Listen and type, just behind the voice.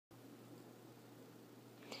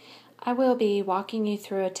I will be walking you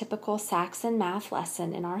through a typical Saxon math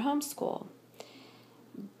lesson in our homeschool.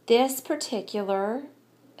 This particular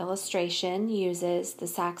illustration uses the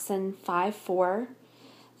Saxon 5-4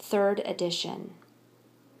 3rd edition.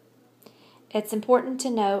 It's important to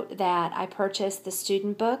note that I purchased the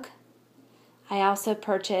student book. I also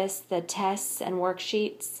purchased the tests and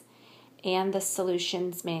worksheets and the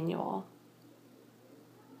solutions manual.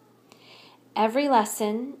 Every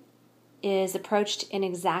lesson is approached in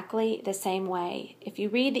exactly the same way. If you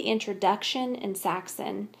read the introduction in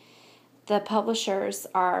Saxon, the publishers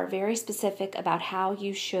are very specific about how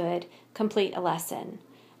you should complete a lesson.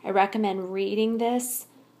 I recommend reading this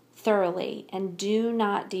thoroughly and do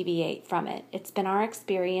not deviate from it. It's been our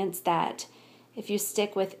experience that if you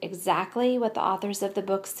stick with exactly what the authors of the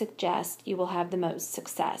book suggest, you will have the most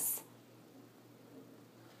success.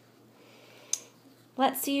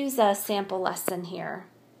 Let's use a sample lesson here.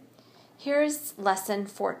 Here's lesson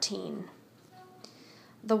 14.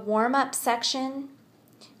 The warm-up section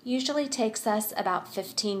usually takes us about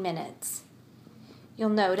 15 minutes. You'll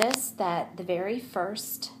notice that the very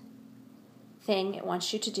first thing it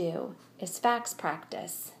wants you to do is facts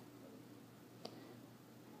practice.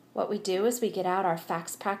 What we do is we get out our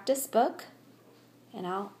facts practice book, and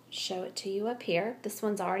I'll show it to you up here. This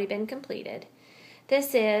one's already been completed.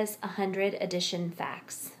 This is 100 addition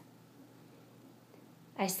facts.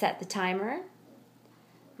 I set the timer.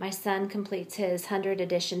 My son completes his 100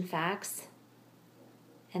 addition facts,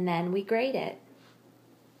 and then we grade it.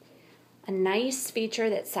 A nice feature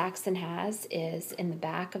that Saxon has is in the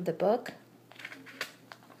back of the book.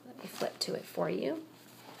 Let me flip to it for you.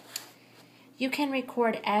 You can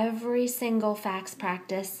record every single facts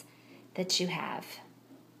practice that you have.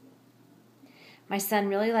 My son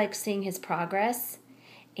really likes seeing his progress,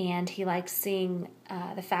 and he likes seeing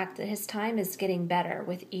the fact that his time is getting better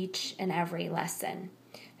with each and every lesson.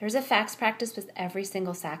 There's a facts practice with every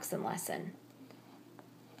single Saxon lesson.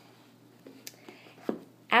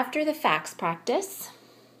 After the facts practice,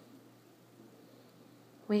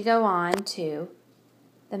 we go on to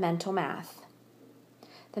the mental math.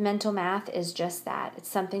 The mental math is just that. It's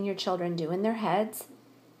something your children do in their heads,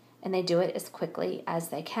 and they do it as quickly as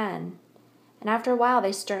they can. And after a while,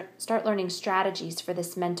 they start learning strategies for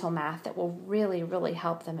this mental math that will really, really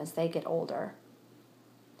help them as they get older.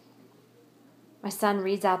 My son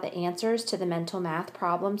reads out the answers to the mental math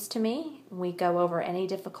problems to me. We go over any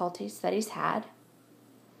difficulties that he's had.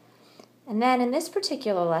 And then in this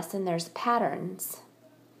particular lesson, there's patterns.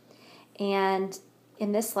 And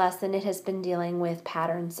in this lesson, it has been dealing with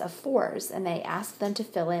patterns of 4s, and they ask them to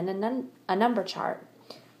fill in a number chart.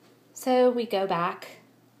 So we go back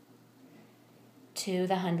to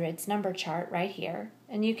the hundreds number chart right here,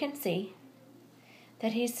 and you can see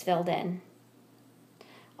that he's filled in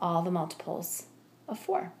all the multiples of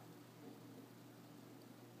 4.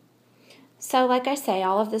 So like I say,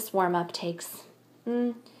 all of this warm-up takes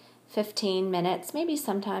 15 minutes, maybe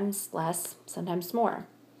sometimes less, sometimes more.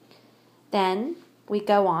 Then we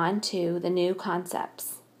go on to the new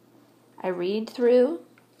concepts. I read through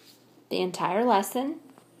the entire lesson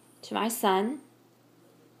to my son,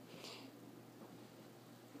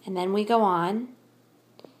 and then we go on,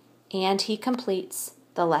 and he completes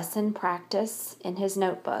the lesson practice in his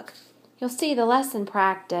notebook. You'll see the lesson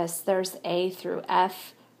practice, there's A through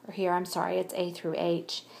F, or here, I'm sorry, it's A through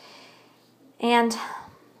H. And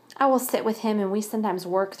I will sit with him, and we sometimes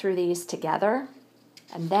work through these together.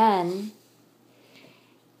 And then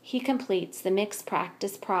he completes the mixed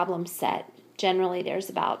practice problem set. Generally, there's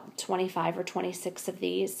about 25 or 26 of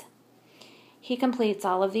these. He completes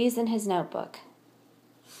all of these in his notebook.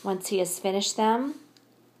 Once he has finished them,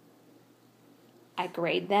 I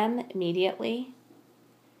grade them immediately.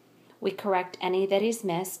 We correct any that he's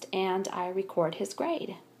missed, and I record his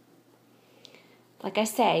grade. Like I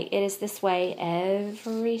say, it is this way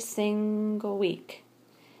every single week.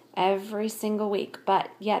 Every single week. But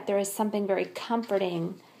yet there is something very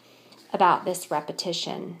comforting about this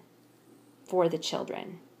repetition for the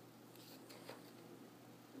children.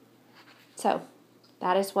 So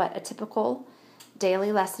that is what a typical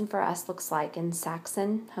daily lesson for us looks like in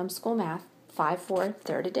Saxon Homeschool Math 5-4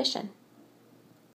 3rd edition.